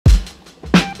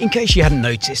In case you hadn't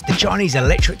noticed, the Chinese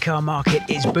electric car market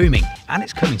is booming and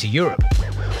it's coming to Europe.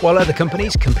 While other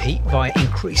companies compete via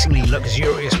increasingly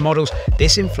luxurious models,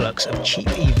 this influx of cheap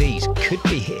EVs could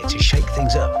be here to shake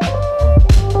things up.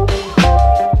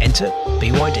 Enter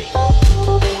BYD.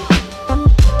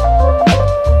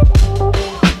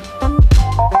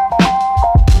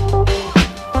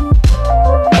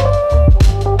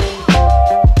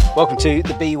 Welcome to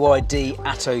the BYD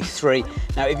Atto 3.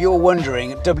 Now, if you're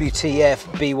wondering, WTF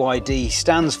BYD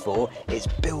stands for, it's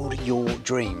Build Your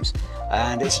Dreams.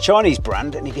 And it's a Chinese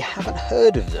brand, and if you haven't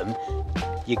heard of them,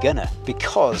 you're gonna,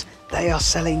 because they are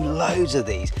selling loads of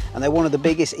these, and they're one of the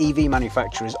biggest EV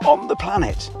manufacturers on the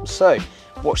planet. So,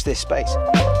 watch this space.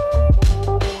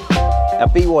 Now,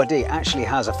 BYD actually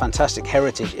has a fantastic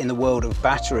heritage in the world of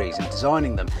batteries and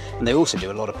designing them, and they also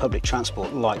do a lot of public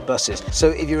transport like buses. So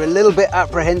if you're a little bit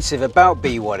apprehensive about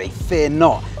BYD, fear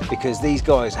not, because these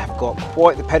guys have got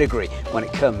quite the pedigree when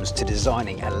it comes to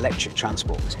designing electric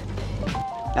transport.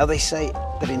 Now, they say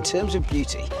that in terms of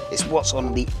beauty, it's what's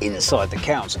on the inside that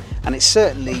counts, and it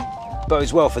certainly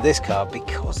bodes well for this car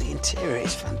because the interior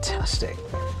is fantastic.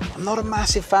 I'm not a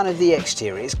massive fan of the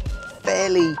exterior. It's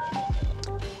fairly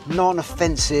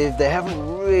non-offensive. They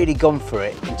haven't really gone for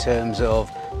it in terms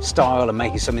of style and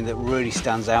making something that really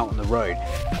stands out on the road.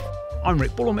 I'm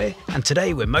Rick Bullemere, and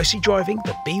today we're mostly driving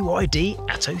the BYD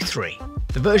Atto 3.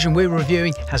 The version we're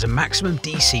reviewing has a maximum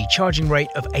DC charging rate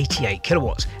of 88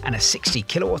 kilowatts and a 60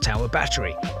 kilowatt hour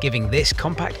battery, giving this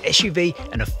compact SUV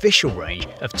an official range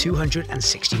of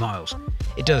 260 miles.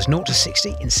 It does 0 to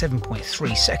 60 in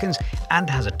 7.3 seconds and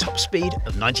has a top speed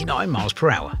of 99 miles per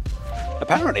hour.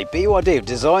 Apparently, BYD have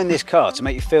designed this car to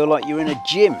make you feel like you're in a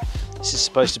gym. This is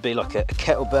supposed to be like a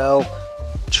kettlebell,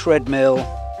 treadmill,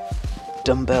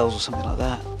 dumbbells or something like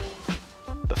that.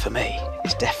 But for me,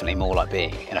 it's definitely more like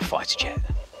being in a fighter jet.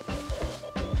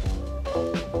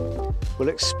 We'll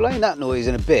explain that noise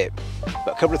in a bit,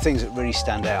 but a couple of things that really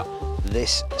stand out.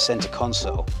 This center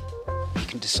console, you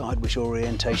can decide which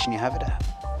orientation you have it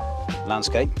at.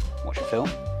 Landscape, watch a film,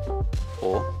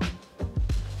 or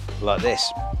like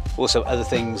this. Also, other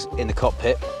things in the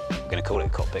cockpit. I'm going to call it a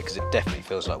cockpit because it definitely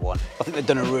feels like one. I think they've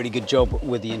done a really good job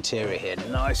with the interior here.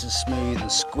 Nice and smooth and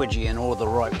squidgy in all the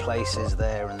right places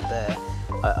there and there.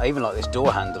 I even like this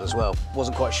door handle as well.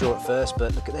 Wasn't quite sure at first,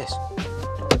 but look at this.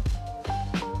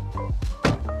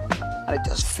 And it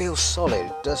does feel solid.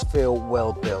 It does feel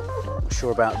well built. I'm not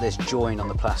sure about this join on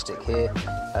the plastic here.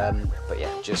 But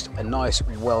yeah, just a nice,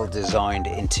 well-designed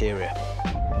interior.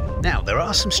 Now, there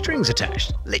are some strings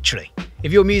attached, literally.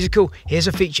 If you're musical, here's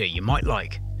a feature you might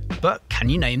like. But can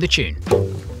you name the tune?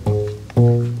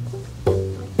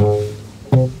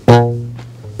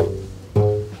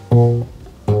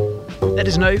 Let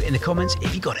us know in the comments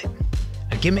if you got it.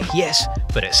 A gimmick, yes,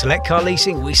 but at Select Car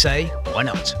Leasing we say, why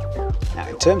not? Now,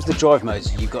 in terms of the drive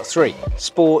modes, you've got three: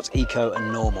 Sport, Eco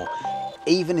and Normal.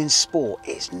 Even in Sport,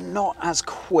 it's not as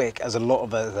quick as a lot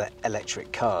of other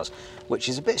electric cars, which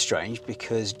is a bit strange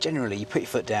because generally you put your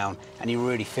foot down and you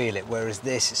really feel it, whereas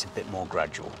this is a bit more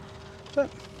gradual.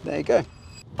 But there you go.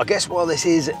 I guess while this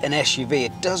is an SUV,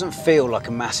 it doesn't feel like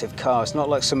a massive car. It's not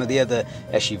like some of the other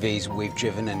SUVs we've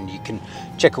driven, and you can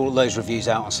check all those reviews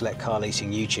out on Select Car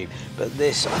Leasing YouTube. But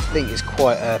this, I think, is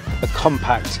quite a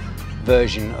compact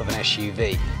version of an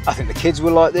SUV. I think the kids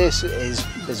will like this.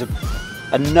 There's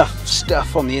enough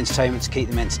stuff on the entertainment to keep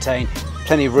them entertained.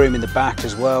 Plenty of room in the back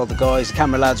as well. The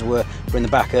camera lads were in the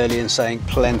back earlier and saying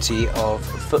plenty of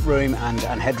footroom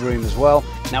and headroom as well.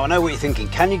 Now, I know what you're thinking,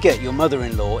 can you get your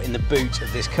mother-in-law in the boot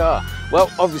of this car? Well,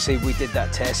 obviously we did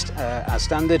that test as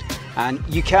standard, and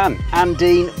you can. And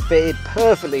Dean fitted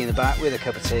perfectly in the back with a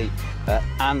cup of tea.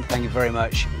 And thank you very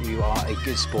much, you are a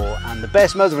good sport and the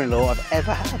best mother-in-law I've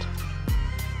ever had.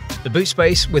 The boot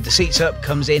space with the seats up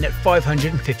comes in at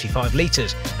 555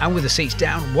 litres, and with the seats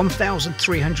down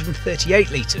 1,338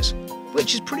 litres,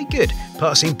 which is pretty good,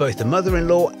 passing both the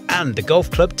mother-in-law and the golf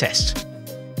club tests.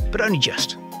 But only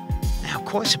just. Now,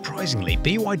 quite surprisingly,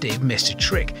 BYD have missed a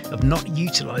trick of not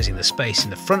utilising the space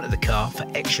in the front of the car for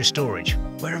extra storage.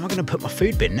 Where am I going to put my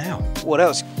food bin now? What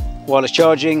else? Wireless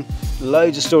charging,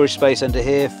 loads of storage space under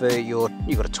here for you've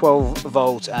got a 12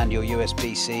 volt and your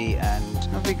USB-C, and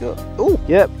have we got, oh,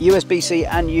 yep, USB-C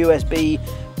and USB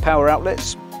power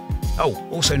outlets. Oh,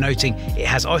 also noting it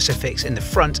has ISOFIX in the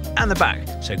front and the back,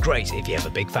 so great if you have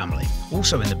a big family.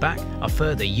 Also in the back are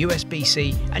further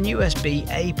USB-C and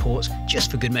USB-A ports just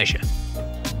for good measure.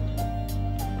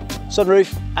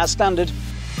 Sunroof as standard.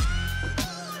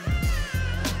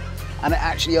 And it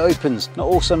actually opens. Not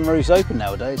all sunroofs open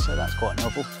nowadays, so that's quite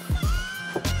novel.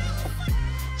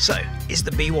 So, is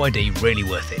the BYD really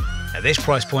worth it? At this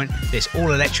price point, this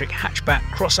all-electric hatchback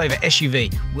crossover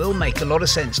SUV will make a lot of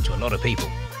sense to a lot of people,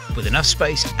 with enough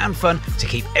space and fun to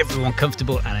keep everyone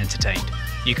comfortable and entertained.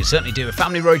 You could certainly do a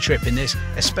family road trip in this,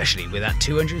 especially with that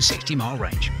 260-mile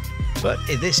range. But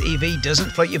if this EV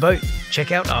doesn't float your boat,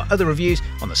 check out our other reviews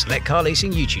on the Select Car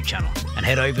Leasing YouTube channel and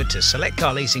head over to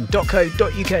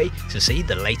selectcarleasing.co.uk to see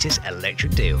the latest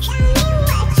electric deals.